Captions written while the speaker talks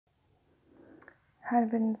Hər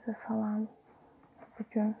birinizə salam.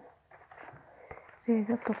 Bugün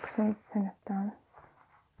Riyaziyyat 9-cu sinifdən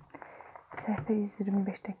səhifə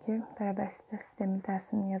 125-dəki bərabərsizliklər sistemi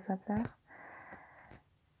dərsini yazacaq.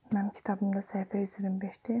 Mənim kitabımda səhifə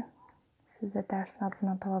 125-dir. Siz də dərsin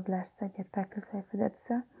adından tapa bilərsiniz, əgər fərqli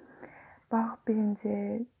səhifədədirsə. Bax, birinci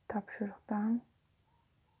tapşırıqdan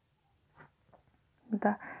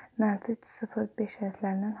burada -3,0,5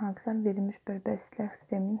 ədədlərindən hansılar verilmiş bərabərsizliklər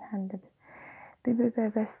sisteminin həllidir. Bir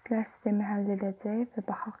bərabərsizliklər sistemi həll edəcək və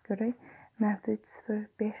baxaq görək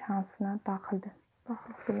 -3,0,5 hansına daxildir.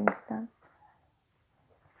 Baxaq birincidən.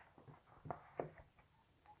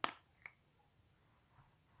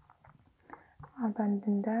 A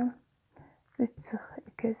bəndində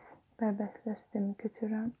 3/2 bərabərsizliklər sistemi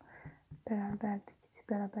götürürəm. Bərabərdir, kiçik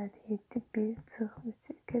bərabərdir 7,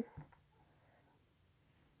 1/3,2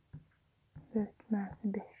 böyük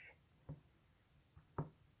 -5.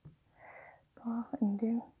 Bax,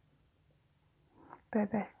 indi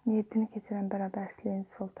 7-ni keçirən bərabərsizliyin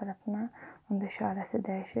sol tərəfinə, onda işarəsi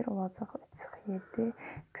dəyişir, olacaq 3/7.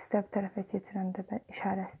 X-də bu tərəfə keçirəndə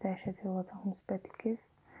işarəsi dəyişəcək, olacaq -2.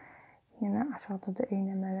 Yenə aşağıda da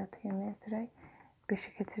eyni əməliyyatı yerinə yetirək.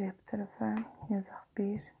 5-i keçirək bu tərəfə, yazaq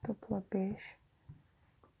 1, topla 5,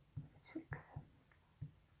 3x.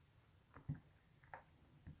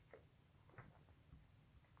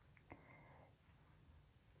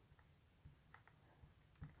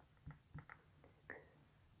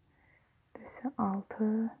 Bəsə 6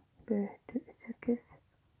 böyükdür 3x.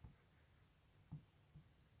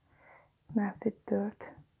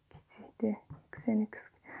 -4 kiçikdir. X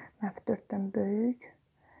 -4-dən böyük.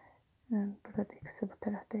 Burada x-i bu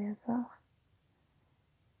tərəfdə yazaq.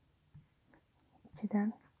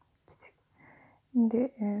 2-dən kiçik. İndi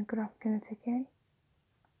qrafikini çəkək.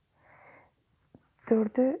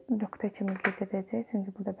 4-ü nöqtə kimi qeyd edəcək.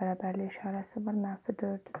 Çünki burada bərabərlik işarəsi var.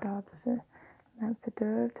 -4 daha düzü.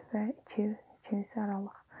 -4 və 2 ikincisi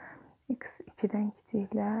aralıq. X 2-dən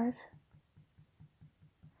kiçiklər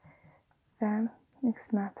və x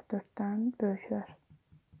 -4-dən böyüklər.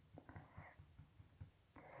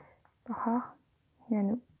 Baxaq,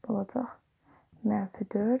 yəni olacaq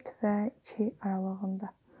 -4 və 2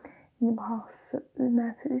 aralığında. İndi baxaq,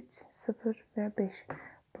 -3, 0 və 5.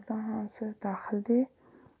 Buradan hansı daxildir?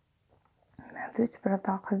 -3 bura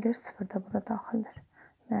daxildir, 0 da bura daxildir.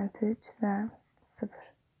 -3 və 0.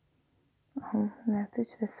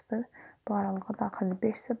 -3 və 0 bu aralığa daxildir.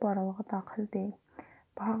 5 isə bu aralığa daxil deyil.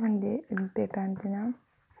 Baxaq, indi B bəndinə.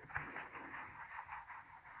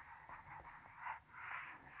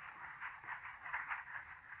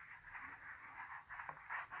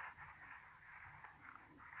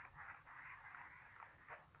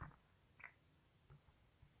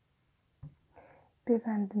 B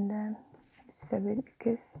bəndində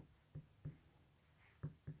 3/1x.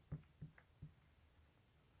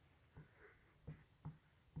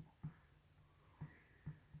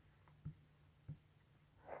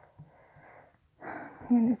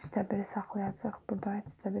 Yəni 3/1-i saxlayacaq. Burada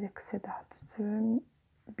 3/1x-i daha düzgün.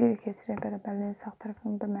 1 keçirək bərabərliyin sağ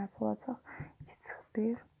tərəfindən bu mənfi olacaq.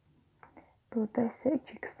 2/1. Burada isə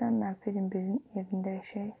 2x-dən -21-in yerini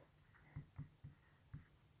dəyişək.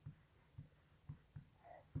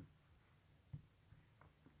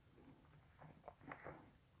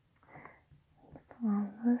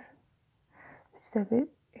 Tamamdır.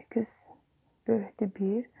 3/1x böyükdür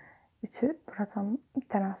 1. 3-ü vuracam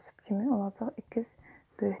tənasüb kimi olacaq. 2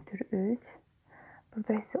 böyükdür 3.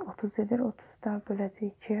 Burada isə 30 edir. 30-da böləcək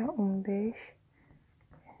 2-yə 15.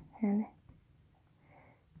 Yəni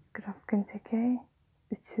qrafikini çəkək.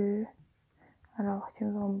 3-ü aralıq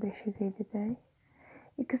kimi 15-i qeyd edək.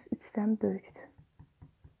 X 3-dən böyükdür.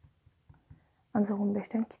 Ancaq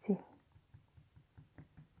 15-dən kiçik.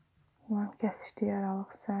 Bunların kəsişdiyi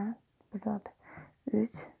aralıq isə buradadır.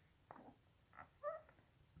 3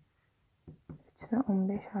 və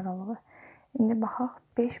 15 aralığı. İndi baxaq,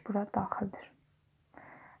 5 bura daxildir.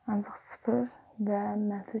 Ancaq 0 və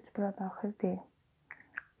 -3 bura daxil deyil.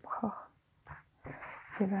 Baxaq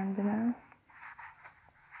C bəndinə.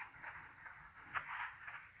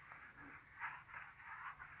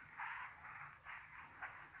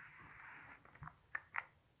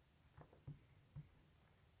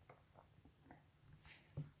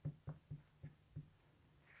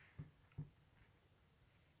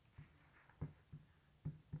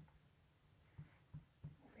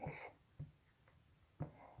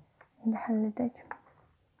 İndi həll edək.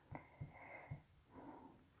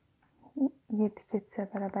 7 keçsə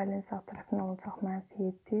bərabərliyin sağ tərəfindən olacaq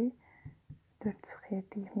 -7.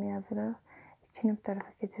 4/7 20 yazırıq. 2-ni bu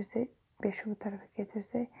tərəfə keçirsək, 5-i bu tərəfə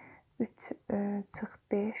keçirsək,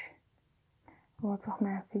 3/5 olacaq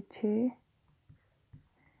 -2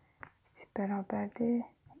 kiçik bərabərdir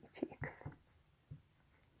 2x.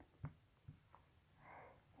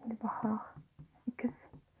 İndi baxaq. X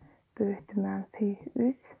böyükdür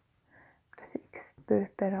 -3. Burası x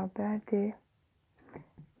böyük bərabərdir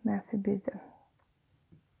 -1-dir.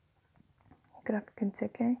 Qrafikini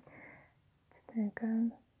çəkək.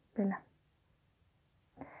 Belə.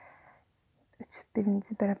 3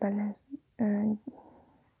 birinci bərabərliyin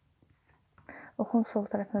oxun sol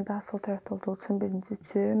tərəfinə daha sol tərəfdə olduğu üçün birinci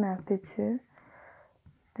 3-ü, -3-ü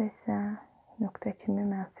və isə nöqtə kimi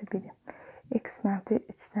 -1-i. X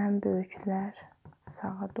 -3-dən böyüklər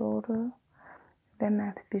sağa doğru və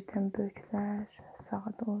 -1-dən böyüklər sağa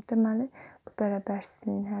doğru. Deməli, bu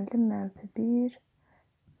bərabərsizliyin həlli -1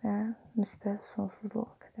 və müsbət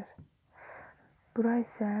sonsuzluğa qədər. Bura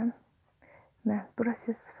isə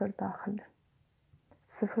burası 0 daxildir.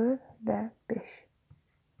 0 və 5.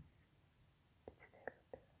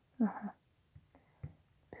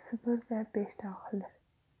 0 və 5 daxildir.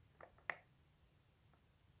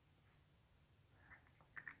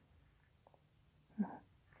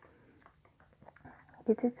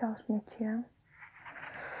 Keçək çalışma 2-yə.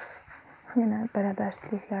 Yenə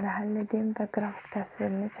bərabərsizlikləri həll edeyim və qrafik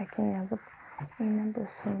təsvirini çəkin yazıb yenə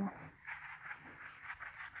bölsünlər.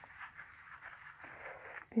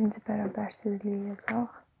 Birinci bərabərsizliyi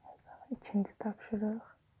yazaq. İkinci tapşırıq.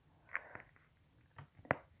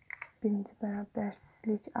 Birinci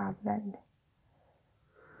bərabərsizlik əvvəldir.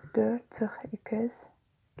 4 çıx 2x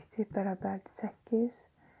kiçik bərabərdir 8.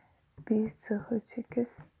 1 çıx 3x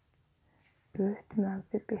böyükdür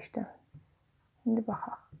 -5-dən. İndi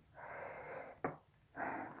baxaq.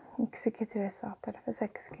 X-i keçirək sağ tərəfə,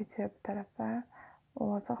 8 keçirək bu tərəfə.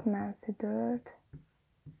 Olacaq -4x.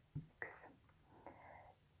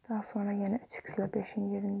 Daha sonra yenə 3x ilə 5-in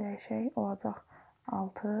yerini dəyişək. Olacaq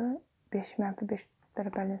 6. 5 -5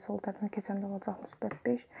 bərabərliyin sol tərəfinə keçəndə olacaq müsbət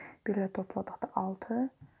 5. 1 ilə topladıqda 6.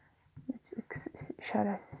 3x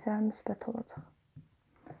işarəsi isə müsbət olacaq.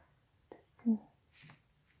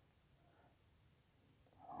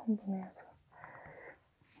 Bunu yazaq.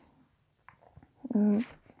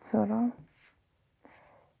 Sonra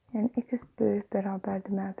yəni x böyük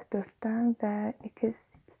bərabərdir -4-dən və x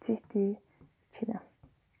kiçikdir 2-dən.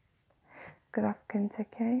 Qrafikini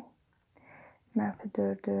çəkək.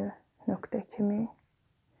 -4-ü nöqtə kimi,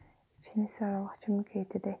 2-ni isə aralıq kimi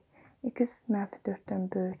qeyd edək. X -4-dən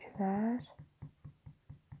böyüklər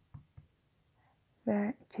və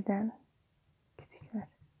 2-dən kiçiklər.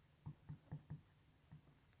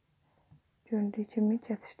 Göründüyü kimi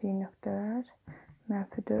kəsişdiyi nöqtələr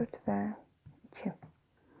 -4 və 2.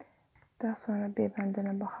 Daha sonra B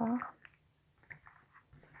bəndinə baxaq.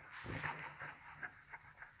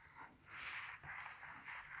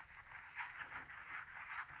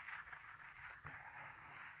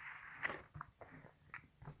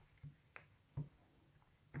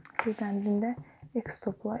 B bəndində x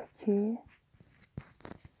topla 2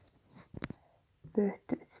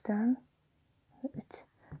 böyükdür 3-dən və 3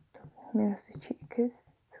 -2x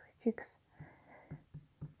 2x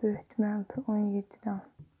böyükdür -17-dən.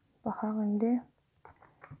 Baxaq indi.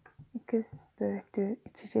 X böyükdür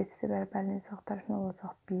 2 keçidi bərabərliyin sağ tərəfinə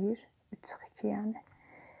olacaq 1. 3 çıx 2 yəni.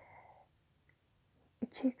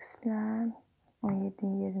 2x ilə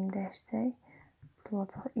 17-in yerini dəyişsək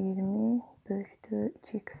olacaq 20 böyükdür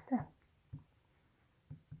 2x-dən.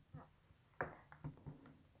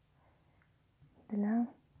 Belə.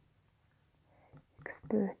 X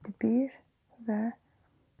böyükdür 1 və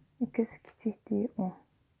x kiçikdir 10.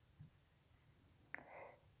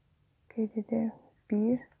 Qeyd edək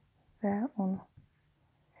 1 və 10.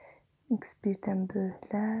 X 1-dən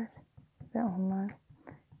böyüklər və ondan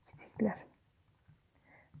kiçiklər.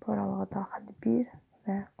 Bu aralığa daxildir 1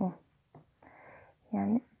 və 10.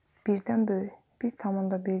 Yəni 1-dən böyük.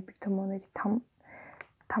 1,1, 1,2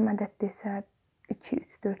 tam ədəd desə 2,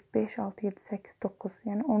 3, 4, 5, 6, 7, 8, 9.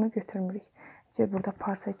 Yəni onu götürmürük. Əgər burada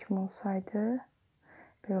parça kimi olsaydı,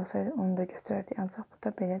 belə olsaydı onu da götürərdik. Ancaq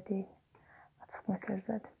burada belə deyil. Açıq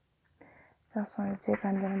mötərizədir. Daha sonra C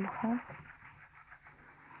bəndinə baxaq.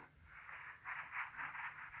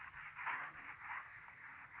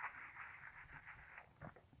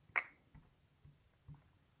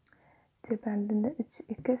 C bəndində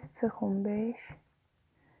 3x çıx 15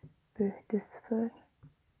 böyükdür 0.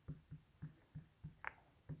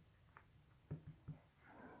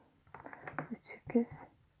 3x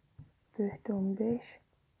böyükdür 15.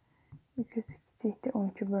 X kiçikdir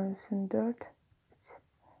 12 bölünsün 4.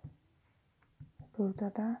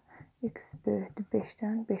 Burada da x böyükdür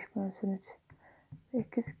 5-dən 5 bölünsün 3.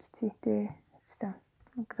 X kiçikdir 3-dən.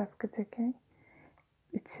 Qrafika çəkək.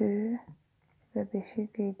 3-ü və 5-i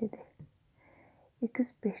qeyd edək.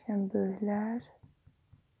 X 5-dən böyüklər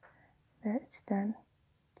və 3-dən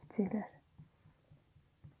kiçiklər.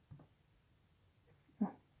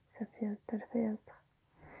 Səhv tərəfə yazdıq.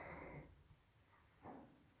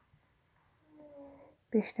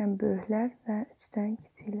 5-dən böyüklər və 3-dən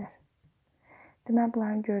kiçiklər. Deməli,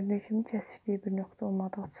 bunların gördüyü kimi kəsişdiyi bir nöqtə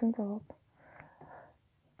olmadığı üçün cavab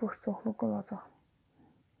boş çoxluq olacaq.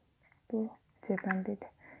 Bu C bəndidir.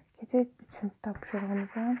 Keçək 3-cü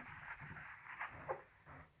tapşırığımıza.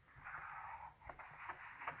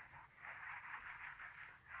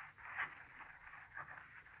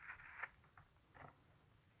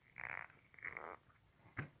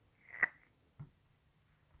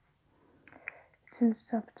 Üçüncü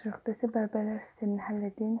tapşırıqda isə bərabərlər sistemini həll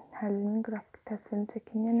edin. Həllinin qrafik təsvirini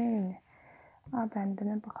çəkin. Yəni eyni. A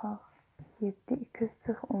bəndinə baxaq. 7x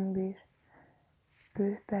çıx 11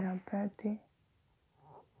 böyük bərabərdir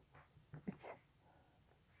 3.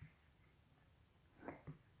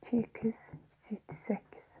 2x kiçikdir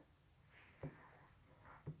 8.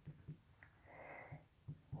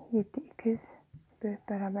 7x böyük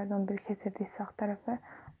bərabərdir 11 keçirdik sağ tərəfə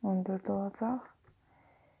 14 olacaq.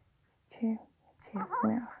 2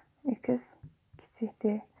 yazmayaq. X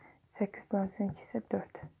kiçikdir 8 bölünsün 2 isə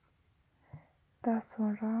 4. Daha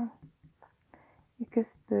sonra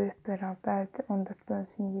x böyük bərabərdir 14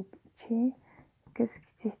 bölünsün 7 2. X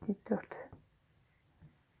kiçikdir 4.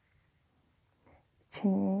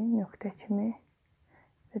 2-ni nöqtə kimi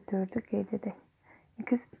və 4-ü qeyd edək.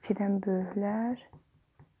 X 2-dən böyüklər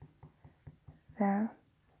və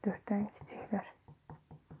 4-dən kiçiklər.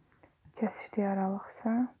 Kəsişdiyi aralıq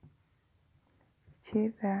isə 2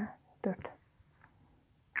 və 4.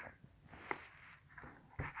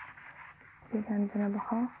 Bir bəndinə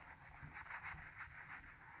baxaq.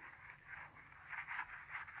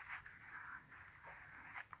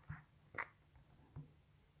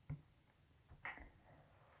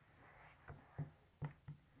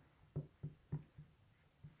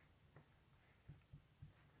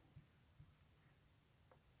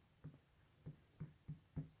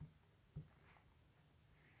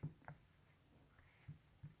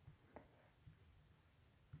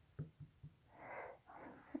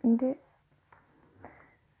 İndi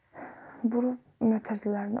vurub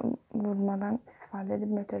mötərizələrini vurmadan istifadə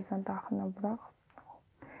edib mötərizənin daxilinə vuraq.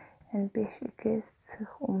 Yəni 5x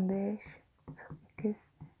çıx 15 çıx x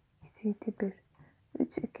kiçikdir 1.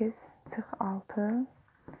 3x çıx 6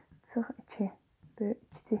 çıx 2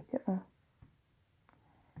 kiçikdir 10.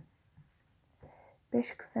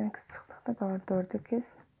 5x-dən x çıxdıqda qalır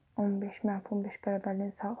 4x. 15 mənfi 15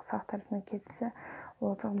 bərabərliyin sağ tərəfinə keçsə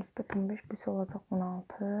olacaq müsbət 15, bu isə olacaq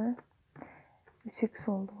 16. 3x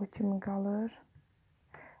olduğu kimi qalır.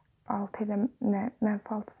 6 ilə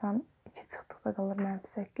mənfi 6-dan 2 çıxdıqda qalır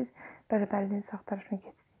mənfi 8. Bərabərliyin sağ tərəfinə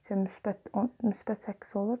keçdikcə müsbət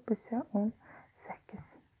 8 olur, bu isə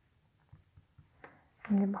 18.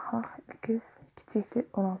 İndi baxaq, x kiçikdir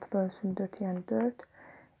 16 bölünsün 4, yəni 4.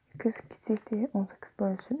 X kiçikdir 18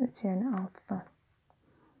 bölünsün 3, yəni 6-dan.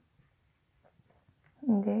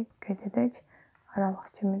 İndi qeyd edək. Aralıq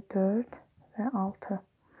kimi 4 və 6.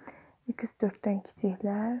 X 4-dən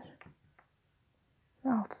kiçiklər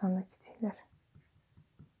və 6-dan da kiçiklər.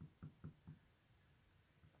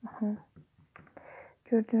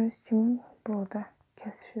 Gördüyünüz kimi burada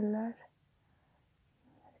kəsişirlər.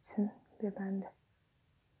 Üçün bir bəndi.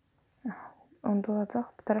 Onda olacaq.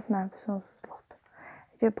 Bu tərəf mənfi sonsuzluqdur.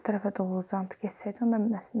 Əgər bu tərəfə doğru uzantı geçsəydi, onda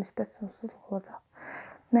müsbət sonsuzluq olacaq.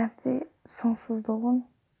 Mənfi sonsuzluğun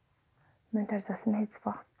mötərizəsini heç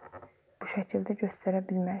vaxt bu şəkildə göstərə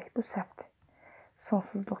bilmərik. Bu səhvdir.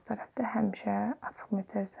 Sonsuzluq tərəfdə həmişə açıq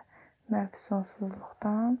mötərizə mənfi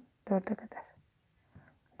sonsuzluqdan 4-ə qədər.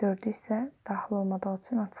 4-ü isə daxil olmadığı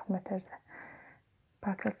üçün açıq mötərizə.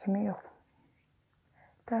 Parça kimi yox.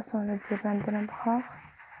 Daha sonra C bəndinə baxaq.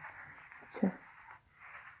 3.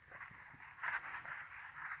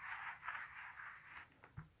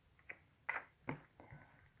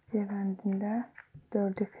 C bəndində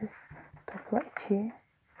 4x topla 2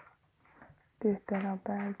 böyük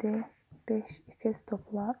bərabərdir 5x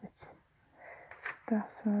topla 3. Daha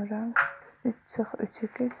sonra 3 çıx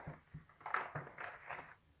 3x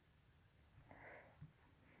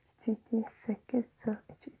kiçikdir 8 çıx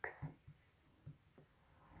 2x.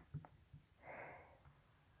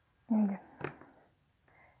 İndi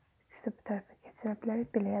 3-ü bu tərəfə keçirə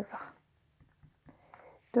bilərik, belə yazaq.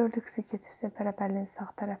 4x-i keçirsə bərabərliyin sağ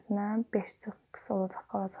tərəfinə 5 çıx x olacaq,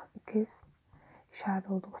 qalacaq 2x. İşarə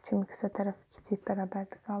olduğu kimi qısa tərəf kiçik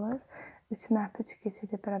bərabərdir qalır. 3 mənfi 3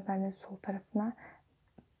 keçirsə bərabərliyin sol tərəfinə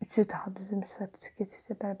 3-ü daha düzü müsbət 3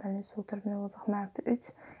 keçirsə bərabərliyin sol tərəfinə olacaq mənfi 3.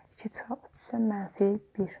 2 çıxa 3. isə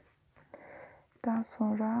 -1. Daha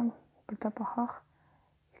sonra burada baxaq.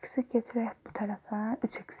 X-i keçirək bu tərəfə.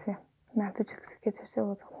 3x-i. -3x-i keçirsək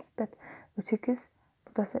olacaq müsbət 3x.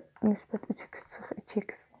 Burada isə müsbət 3x çıx 2x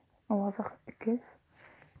olacaq 2x.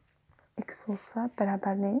 X olsa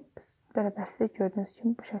bərabərsizlik gördüyünüz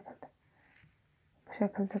kimi bu şəkildə. Bu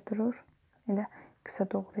şəkildə durur. Elə X-ə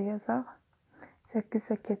doğru yazaq. 8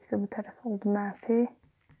 isə keçdi bu tərəfə oldu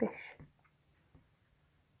 -5.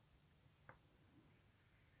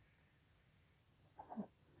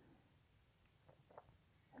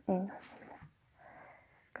 Eyni.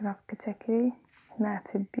 Qrafiki çəkirik.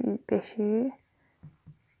 -5-i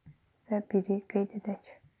və 1-i qeyd edək.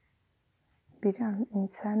 1-i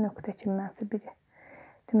isə nöqtə kimi -1-i.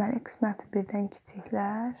 Deməli, x -1-dən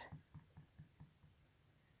kiçiklər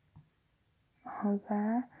və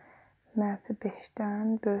 -5-dən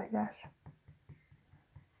böyüklər.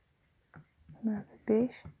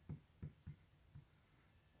 -5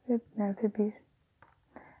 və -1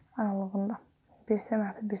 aralığında. 1 isə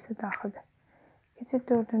 -1 isə daxildir. Keçək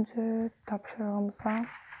 4-cü tapşırığımıza.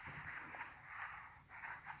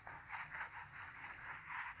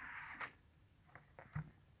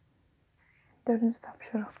 4-cü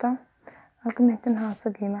tapşırıqda arqumentin hansı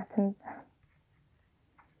qiymətində?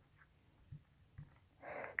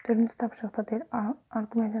 4-cü tapşırıqda deyir,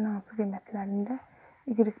 arqumentin hansı qiymətlərində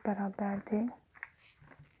y bərabərdir.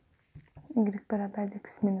 Y bərabərdir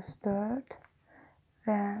x-4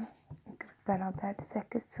 və y bərabərdir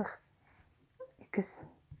 8 çıx x.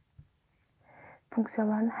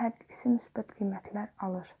 Funksiyaların hər ikisi müsbət qiymətlər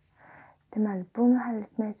alır. Deməli, bunu həll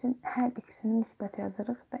etmək üçün hər ikisini müsbət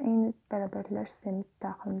yazırıq və eyni bərabərliklər sistemi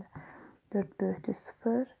daxilində 4 böyükdür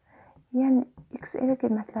 0. Yəni, x elə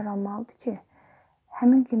qiymətlər almalıdır ki,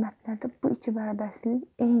 həmin qiymətlərdə bu iki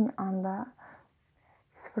bərabərsizlik eyni anda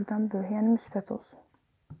 0-dan böyük, yəni müsbət olsun.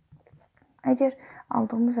 Əgər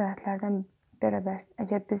aldığımız ədədlərdən bərabər,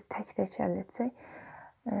 əgər biz tək-tək həll etsək,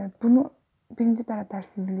 bunu birinci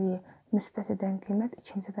bərabərsizliyi müsbət edən qiymət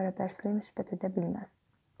ikinci bərabərsizliyi müsbət edə bilməz.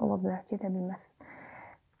 Ola bilər ki, edə bilməsin.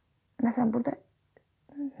 Məsələn, burada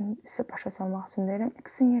sizə başa salmaq üçün deyirəm,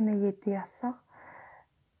 x-in yerinə 7 yazsaq,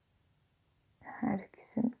 hər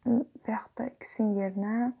ikisini və yaxud da x-in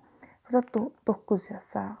yerinə burada 9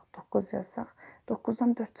 yazsaq,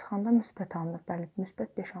 9-dan 4 çıxanda müsbət alınır, bəli,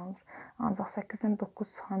 müsbət 5 alınır. Ancaq 8-dən 9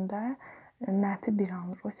 çıxanda -1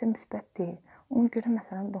 alınır, o isə müsbət deyil. Ona görə,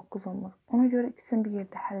 məsələn, 9 olmaz. Ona görə ikisini bir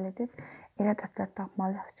yerdə həll edib, elə ədədlər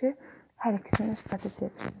tapmalıyıq ki, hər ikisini müsbətə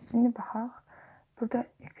çevirir. İndi baxaq. Burada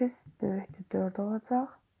x böyükdür 4 olacaq.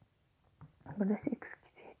 Burada isə x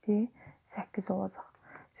kiçikdir 8 olacaq.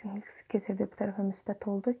 Çünki x keçirdi bu tərəfə müsbət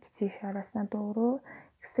oldu. Kiçik işarəsinə doğru.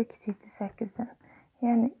 X də kiçikdir 8-dən.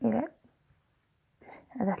 Yəni, elə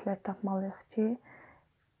ədədlər tapmalıyıq ki,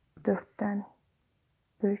 4-dən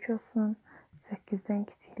böyük olsun, 8-dən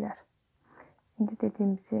kiçiklər. İndi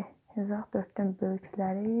dediyimizi yazaq 4-dən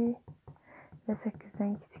böyükləri və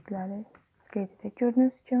 8-dən kiçikləri qeyd edək.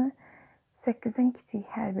 Gördüyünüz kimi 8-dən kiçik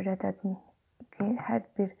hər bir ədədin, hər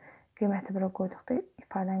bir qiyməti bura qoyduqda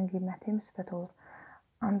ifadənin qiyməti müsbət olur.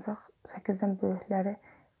 Ancaq 8-dən böyükləri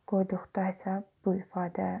qoyduqda isə bu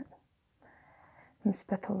ifadə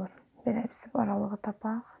müsbət olur. Belə hepsi aralığı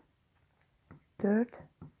tapaq. 4,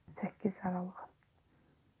 8 aralığı.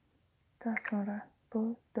 Daha sonra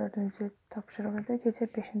bu 4-cü tapşırıqda, keçək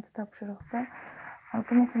 5-ci tapşırıqda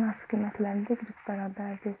arqumentin hansı qiymətlərində y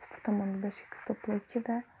bərabərdir 0,5x topla 2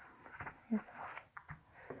 və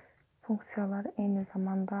funksiyalar eyni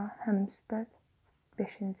zamanda həm müsbət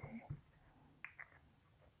 5-ci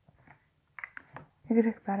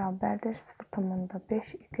y bərabərdir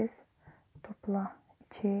 0,5x topla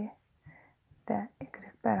 2 və y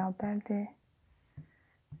bərabərdir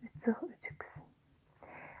 3x.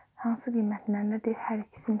 Hansı qiymətlərindədir? Hər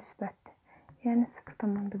ikisi müsbətdir. Yəni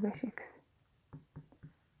 0,5x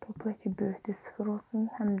topla 2 böyükdür 0 olsun,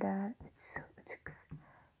 həm də 3x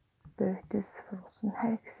böyükdür 0 olsun.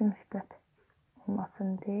 Hər ikisi müsbət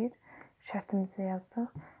olmasını deyir. Şərtimizə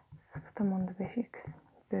yazdıq. 0,5x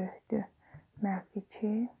böyükdür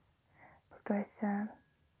 -2. Burada isə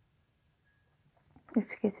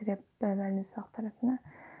 3 keçirək bərabərliyin sağ tərəfinə.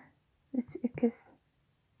 3x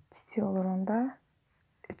kiçik olur onda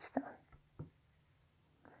 3-dən.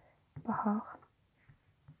 Baxaq.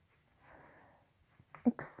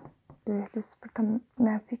 X böyükdür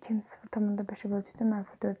 2-ni 0,5-ə böldükdə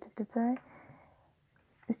 -4 edəcək.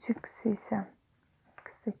 3x isə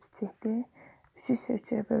x də kiçikdir. 3 isə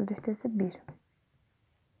 3-ə böldükdə isə 1.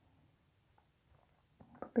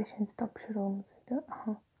 Bu 5-ci tapşırığımız idi.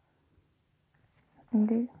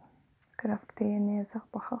 İndi qrafikdə yerinə yazaq,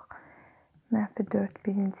 baxaq. Mənfi 4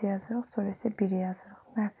 birinci yazırıq, sonra isə 1 yazırıq.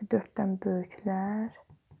 Mənfi 4-dən böyüklər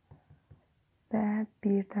və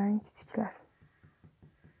 1-dən kiçiklər.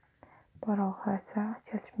 Bu aralığa isə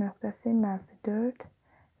kəsişmə nöqtəsi mənfi 4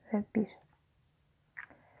 və 1.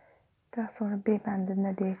 Daha sonra B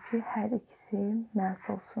bəndində deyir ki, hər ikisi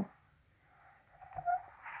mənfi olsun.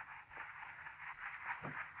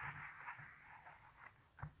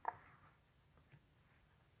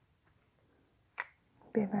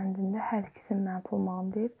 B bəndində hər ikisi mənfi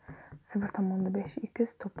olmağını deyir. 0,5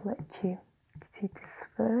 x topla 2 kiçikdir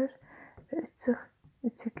 0 və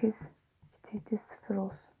 3x kiçikdir 0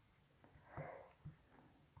 olsun.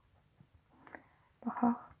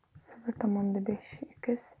 Baxaq, 0,5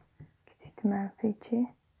 x kiçikdir mənfi 2.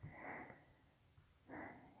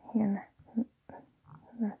 Yəni,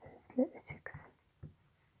 mənfi 3x.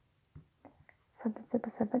 Sadəcə bu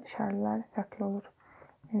səfər işarələr fərqli olur.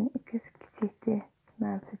 Yəni, x kiçikdir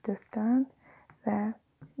mənfi 4-dən və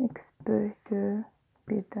x böyükdür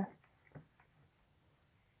 1-dən.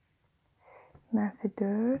 Mənfi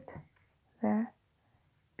 4 və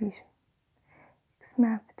 1. X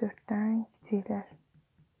mənfi 4-dən kiçiklər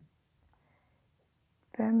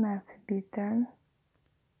və mənfi 1-dən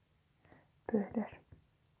böyüklər.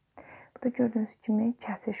 Burada gördüyünüz kimi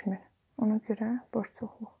kəsişmir. Ona görə boş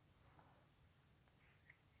çoxluq.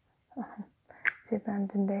 C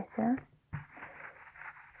bəndində isə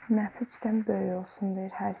mənfi 3-dən böyük olsun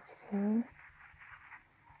deyir hər ikisi.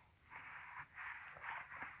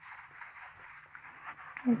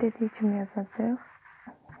 Dediyi kimi yazacaq.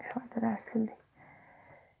 İfadələr sildik.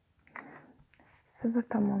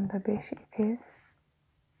 0,5 x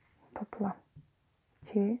toplam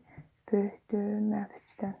 2 böyükdür mənfi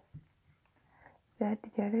 3-dən. Və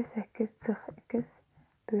digəri 8 çıx x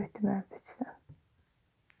böyükdür mənfi 3-dən.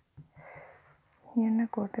 Yerinə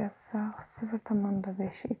qoyub yazacaq.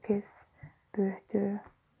 0,5 x böyükdür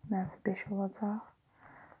mənfi 5 olacaq.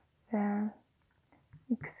 Və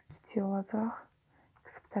x kiçik olacaq.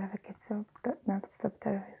 X bu tərəfə keçsə, mənfi 3 bu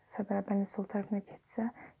tərəfə bərabərliyin sol tərəfinə keçsə,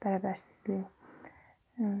 bərabərsizliyi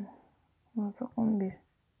olacaq 11.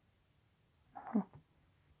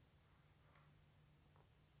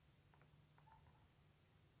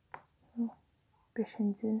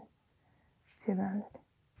 5-ci C bəndidir.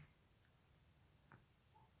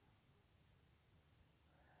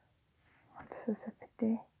 Hadisa səhv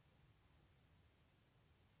etdik.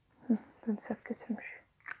 Bunu səhv götürmüş.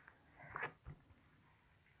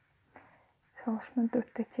 Çalışma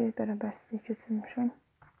 4-dəki bərabərsizliyi götürmüşəm.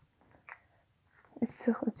 3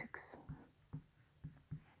 çıx 3x.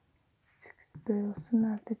 3x böyük olsun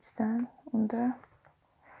mənfi 3-dən. Onda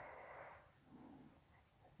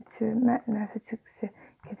mənfi 3x-i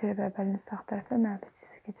keçərək bərabərliyin sağ tərəfə, mənfi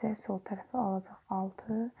 3x-i keçərək sol tərəfə alacaq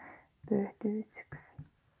 6 böyükdür 3x.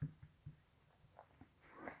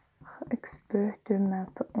 X böyükdür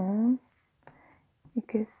mənfi 10.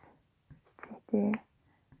 X kiçikdir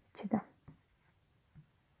 2-dən.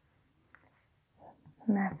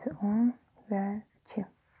 Mənfi 10 və 2.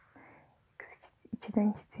 X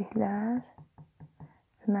 2-dən kiçiklər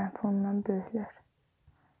və mənfi 10-dan böyüklər.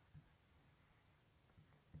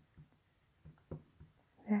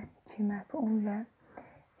 Və 2 mənfi 10 və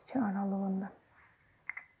 2 aralığında.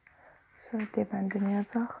 Sonra D bəndini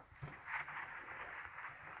yazaq.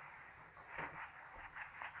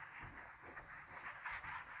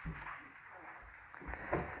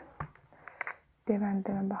 D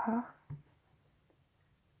bəndinə baxaq.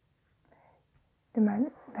 Deməli,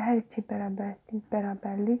 hər iki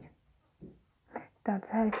bərabərlik,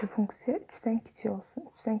 hər iki funksiya 3-dən kiçik olsun.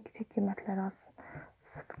 3-dən kiçik qiymətləri alsın.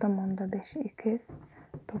 0,5 x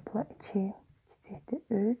topla 2 kiçikdir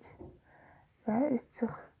 3 və 3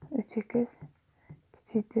 çıx 3x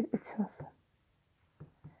kiçikdir 3 olsun.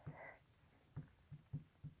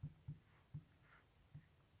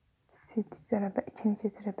 Kiçik bərabər 2-ni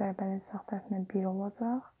keçirək bərabərliyin sağ tərəfindən 1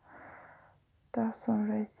 olacaq. Daha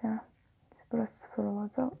sonra isə burası 0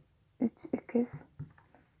 olacaq. 3x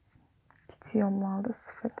kiçik olmalıdır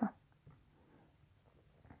 0-dan.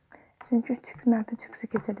 Çünki 3x mənfi 3x-i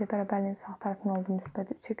keçirdiyi bərabərliyin sağ tərəfinə olduğu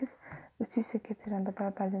müsbət 3x. 3-ü isə keçirəndə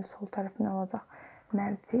bərabərliyin sol tərəfinə olacaq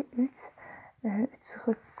mənfi 3. 3 çıx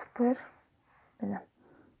 3 0. Belə.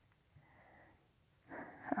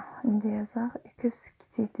 İndi yazaq. X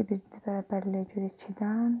kiçikdir birinci bərabərliyə görə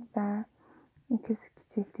 2-dən və x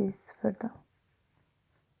kiçikdir 0-dan.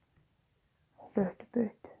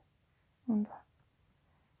 Böyükdür. Onda.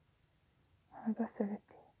 Burada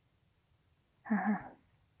söylətdik.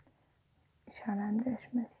 İşarəni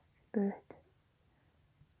dəyişmək. Böyükdür.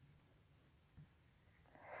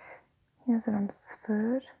 Yazıram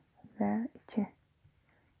 0 və 2.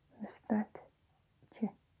 müsbət 2.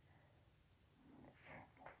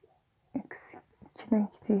 X 2-dən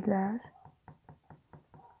kiçiklər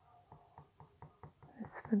və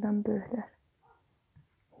 0-dan böyüklər.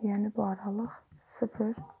 Yəni bu aralıq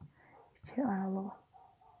 0-2 aralığı.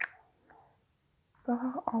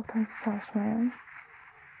 Baxaq 6-cı çalışmaya.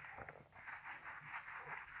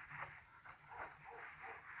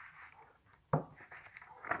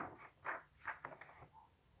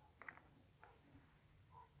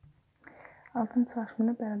 Altın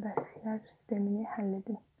çalışmada bərabərsizliklər sistemini həll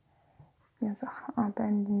edin. Yazaq A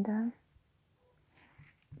bəndində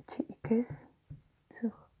 2x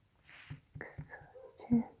çıx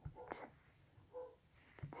 2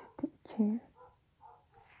 kiçikdir 2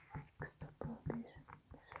 x topla 1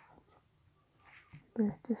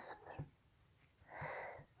 böyükdür 0.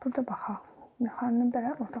 Burada baxaq. Yuxarını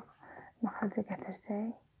belə ortaq məxrəcə gətirsək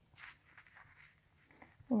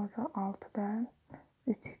olacaq 6-dan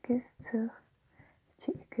 3x çıx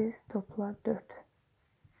 2x topla 4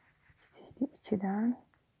 kiçikdir 2-dən.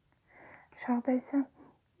 Aşağıda isə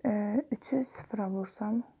 3-ü 0-a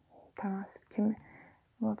vursam tənasib kimi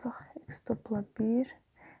olacaq x topla 1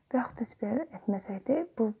 və yaxud heç belə etməsək də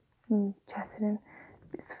bu kəsirin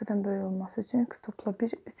 0-dan böyük olması üçün x topla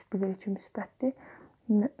 1 3 bilirik ki müsbətdir.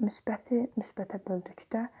 Müsbəti müsbətə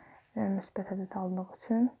böldükdə müsbət ədəd alındığı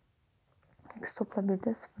üçün x topla 1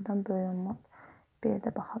 də 0-dan böyük olmaz. Belə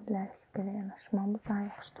də baxa bilərik. Belə yanaşmamız daha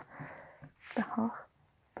yaxşıdır. Baxaq.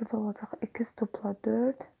 Burada olacaq 2x topla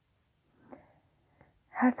 4.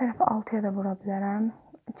 Hər tərəfi 6-ya da vura bilərəm.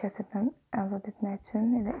 Kəsirdən azad etmək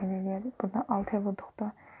üçün elə eləyək. Burada 6-ya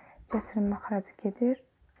vurduqda kəsirin məxrəci gedir.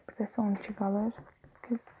 Burada isə 12 qalır.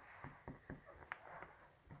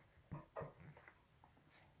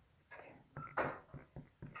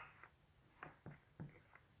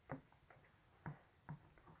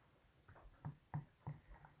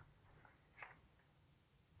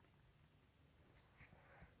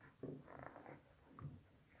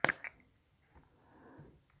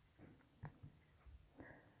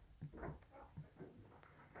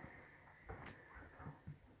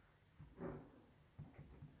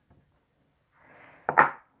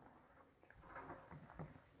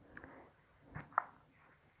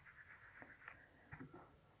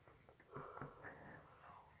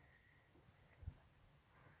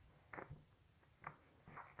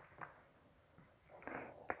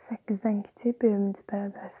 X 8-dən kiçik birinci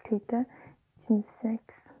bərabərsizlikdə, ikincisi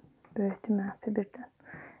x böyükdür -1-dən.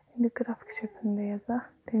 İndi qrafik şəklində yazaq.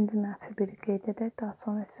 Birinci -1-i qeyd edək. Daha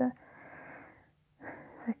sonra isə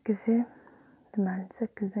 8-i deməli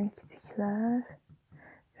 8-dən kiçiklər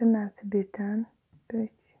və -1-dən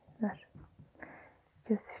böyüklər.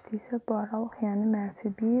 Kesişdi isə bu aralıq, yəni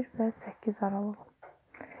 -1 və 8 aralığı.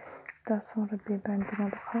 Daha sonra bir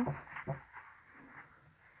bəndinə baxaq.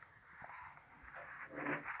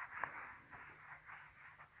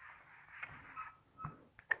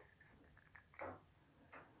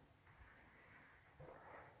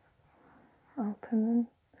 Altının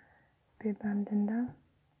bir bəndində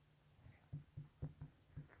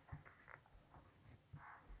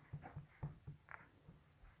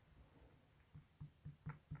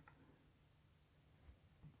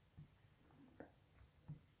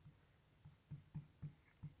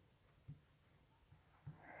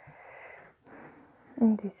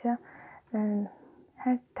indi isə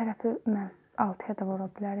hər tərəfi 6-ya da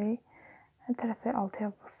vura bilərik. Hər tərəfi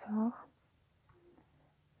 6-ya vursaq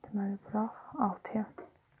deməli vuraq 6-ya.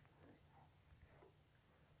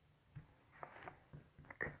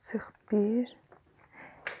 X 1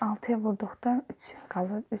 6-ya vurduqda 3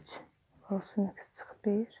 qalır. 3 olsun x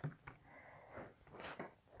 1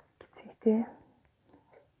 kiçikdir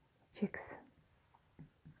 2x.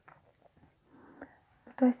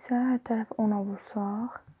 Burada isə hər tərəf 10-a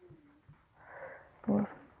vursaq vur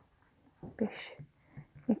 5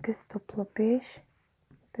 x topla 5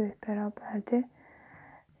 böyük bərabərdir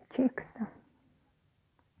 2x-dən.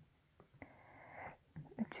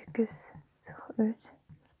 3x çıx 3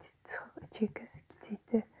 çıx 2x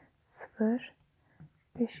kiçikdir 0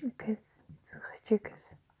 5x çıx 2x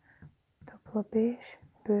topla 5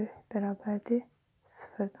 böyük bərabərdir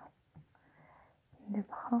 0-dan. İndi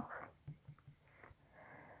baxaq.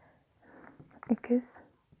 X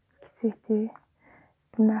kiçikdir.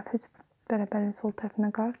 Bu -3 bərabərin sol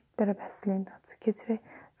tərəfinə qalır. Bərabərsizliyin daxilində keçirək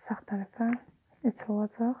sağ tərəfə. 3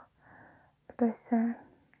 olacaq. Burada isə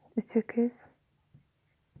 3x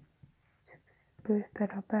böyük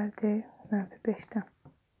bərabərdir -5-dən.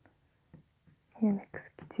 Yəni x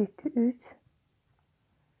kiçikdir 3.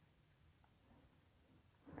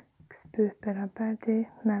 X böyük bərabərdir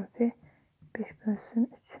 -5 bölsün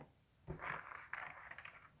 3.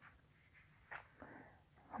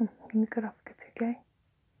 İndi qrafika çəkək.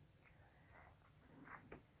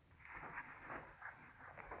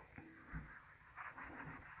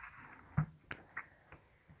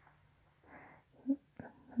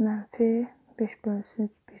 Mənfi 5 bölünsün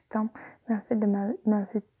 1 tam. Mənfi deməli,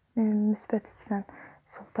 müsbət 3-dən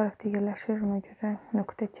sol tərəfdə yerləşir. Ona görə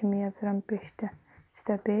nöqtə kimi yazıram 5-də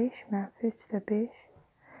 3-də 5, mənfi 3-də 5.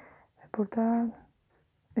 Və burada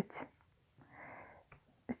 3.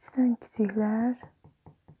 3-dən kiçiklər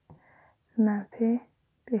mənfi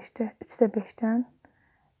 5-də 3-də 5-dən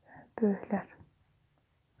böyüklər.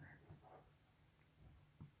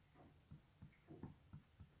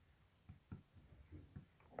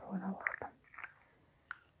 Oralıqdan.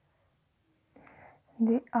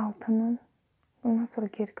 İndi 6-nın bundan sonra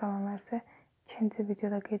geri qalanlar isə ikinci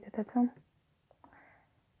videoda qeyd edəcəm.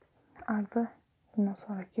 Ardı bundan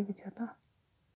sonraki videoda